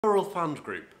Rural Fund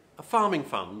Group, a farming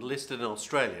fund listed in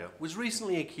Australia, was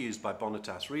recently accused by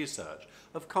Bonitas Research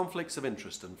of conflicts of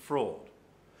interest and fraud.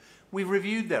 We've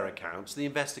reviewed their accounts, the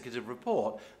investigative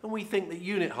report, and we think that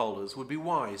unit holders would be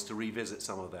wise to revisit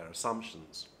some of their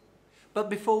assumptions. But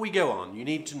before we go on, you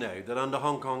need to know that under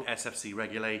Hong Kong SFC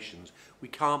regulations, we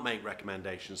can't make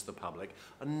recommendations to the public,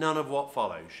 and none of what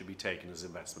follows should be taken as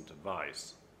investment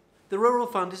advice. The Rural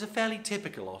Fund is a fairly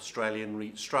typical Australian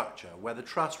REIT structure where the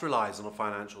trust relies on a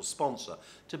financial sponsor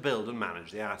to build and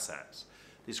manage the assets.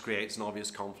 This creates an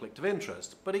obvious conflict of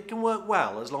interest, but it can work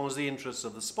well as long as the interests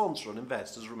of the sponsor and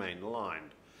investors remain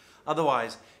aligned.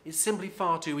 Otherwise, it's simply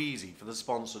far too easy for the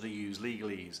sponsor to use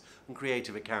legalese and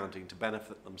creative accounting to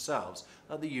benefit themselves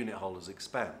at the unit holder's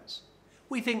expense.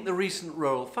 We think the recent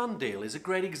Rural Fund deal is a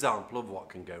great example of what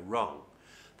can go wrong.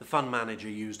 The fund manager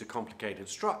used a complicated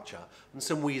structure and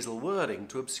some weasel wording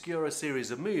to obscure a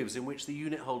series of moves in which the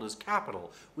unit holder's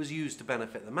capital was used to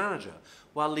benefit the manager,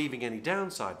 while leaving any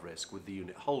downside risk with the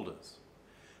unit holders.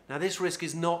 Now, this risk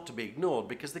is not to be ignored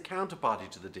because the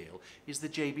counterparty to the deal is the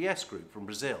JBS Group from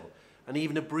Brazil, and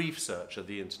even a brief search of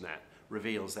the internet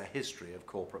reveals their history of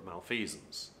corporate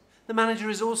malfeasance. The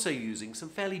manager is also using some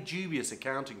fairly dubious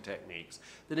accounting techniques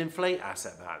that inflate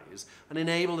asset values and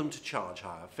enable them to charge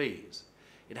higher fees.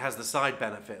 It has the side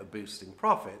benefit of boosting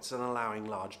profits and allowing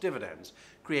large dividends,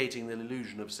 creating the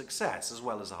illusion of success as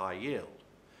well as a high yield.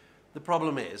 The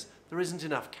problem is, there isn't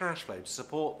enough cash flow to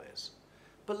support this.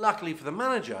 But luckily for the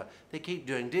manager, they keep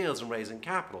doing deals and raising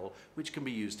capital, which can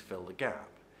be used to fill the gap.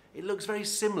 It looks very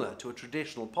similar to a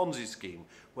traditional Ponzi scheme,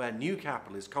 where new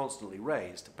capital is constantly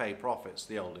raised to pay profits to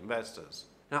the old investors.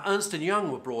 Now, Ernst &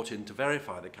 Young were brought in to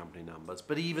verify the company numbers,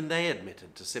 but even they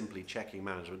admitted to simply checking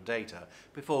management data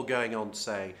before going on to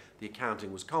say the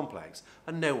accounting was complex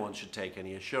and no one should take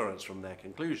any assurance from their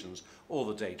conclusions or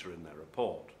the data in their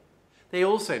report. They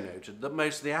also noted that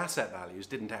most of the asset values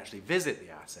didn't actually visit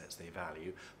the assets they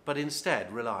value, but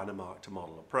instead rely on a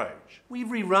mark-to-model approach. We've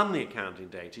rerun the accounting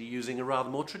data using a rather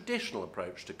more traditional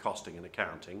approach to costing and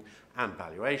accounting and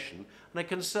valuation, and are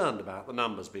concerned about the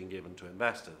numbers being given to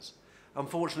investors.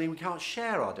 Unfortunately, we can't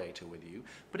share our data with you,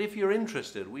 but if you're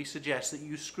interested, we suggest that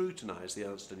you scrutinise the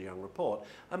Ernst & Young report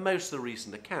and most of the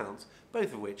recent accounts,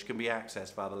 both of which can be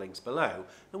accessed via the links below,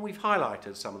 and we've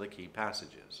highlighted some of the key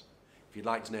passages. If you'd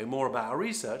like to know more about our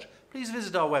research, please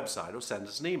visit our website or send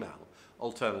us an email.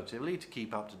 Alternatively, to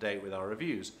keep up to date with our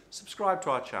reviews, subscribe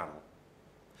to our channel.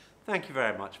 Thank you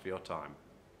very much for your time.